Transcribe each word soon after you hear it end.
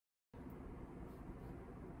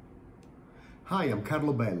Hi, I'm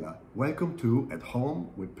Carlo Bella. Welcome to At Home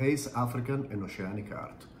with Pace African and Oceanic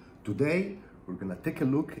Art. Today, we're gonna take a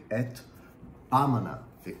look at Bamana,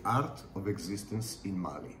 the art of existence in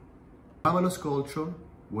Mali. Bamana sculpture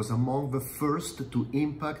was among the first to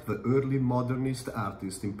impact the early modernist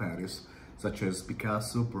artists in Paris, such as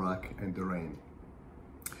Picasso, Braque, and Derain.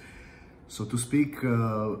 So to speak,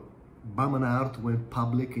 Bamana art went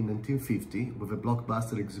public in 1950 with a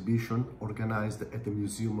blockbuster exhibition organized at the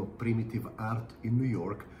Museum of Primitive Art in New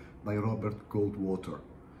York by Robert Goldwater.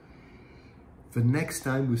 The next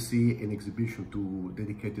time we see an exhibition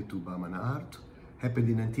dedicated to Bamana art happened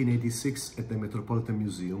in 1986 at the Metropolitan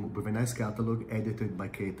Museum with a nice catalog edited by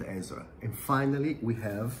Kate Ezra. And finally, we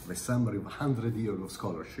have the summary of 100 years of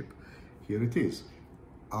scholarship. Here it is,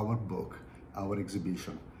 our book, our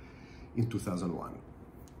exhibition in 2001.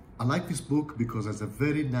 I like this book because it has a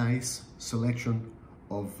very nice selection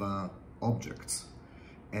of objects.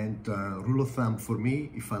 And rule of thumb for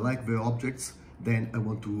me, if I like the objects, then I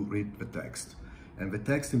want to read the text. And the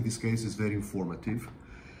text in this case is very informative.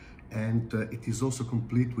 And it is also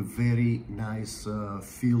complete with very nice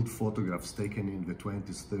field photographs taken in the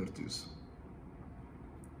 20s, 30s.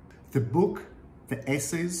 The book, the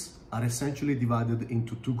essays, are essentially divided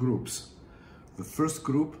into two groups. The first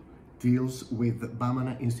group deals with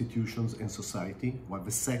Bamana institutions and society, while the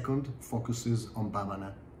second focuses on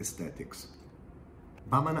Bamana aesthetics.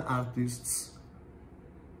 Bamana artists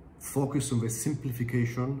focus on the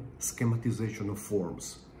simplification, schematization of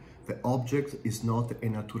forms. The object is not a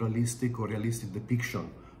naturalistic or realistic depiction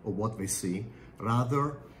of what they see,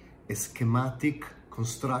 rather a schematic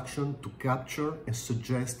construction to capture and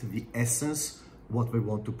suggest the essence of what they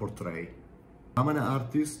want to portray. Bamana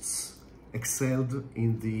artists excelled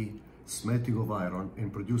in the smelting of iron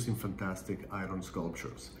and producing fantastic iron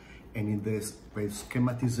sculptures. And in this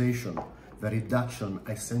schematization, the reduction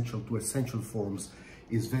to essential forms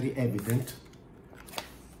is very evident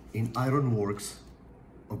in iron works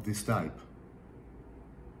of this type.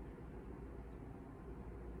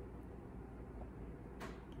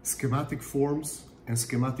 Schematic forms and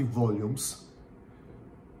schematic volumes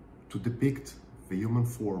to depict the human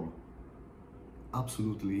form.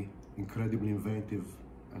 Absolutely incredibly inventive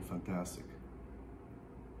and fantastic.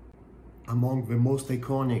 Among the most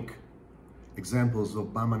iconic examples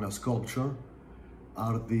of Bamana sculpture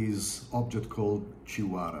are these objects called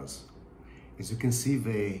chihuahuas. As you can see,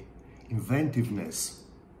 the inventiveness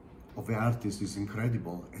of the artist is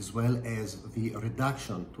incredible, as well as the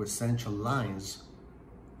reduction to essential lines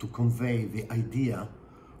to convey the idea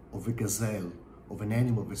of a gazelle, of an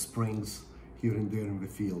animal that springs here and there in the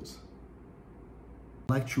fields.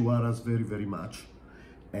 I like chihuahuas very, very much.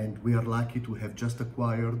 And we are lucky to have just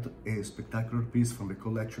acquired a spectacular piece from the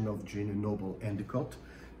collection of Jean and Noble Endicott,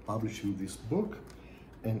 publishing this book.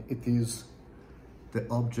 And it is the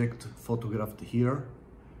object photographed here,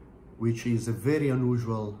 which is a very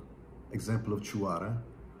unusual example of chihuahua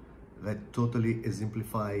that totally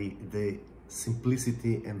exemplify the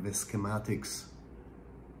simplicity and the schematics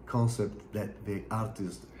concept that the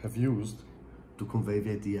artists have used to convey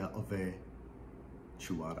the idea of a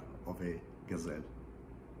chihuahua, of a gazelle.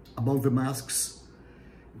 Among the masks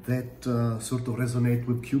that sort of resonate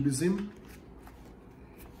with Cubism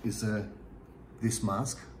is this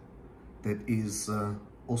mask that is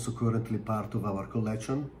also currently part of our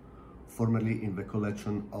collection, formerly in the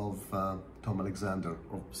collection of Tom Alexander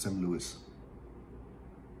of St. Louis.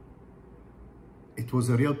 It was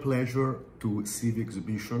a real pleasure to see the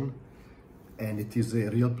exhibition, and it is a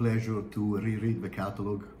real pleasure to reread the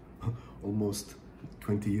catalog almost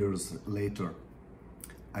 20 years later.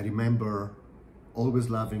 I remember always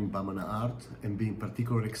loving Bamana art and being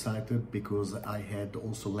particularly excited because I had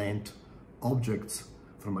also lent objects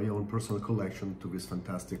from my own personal collection to this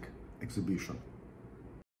fantastic exhibition.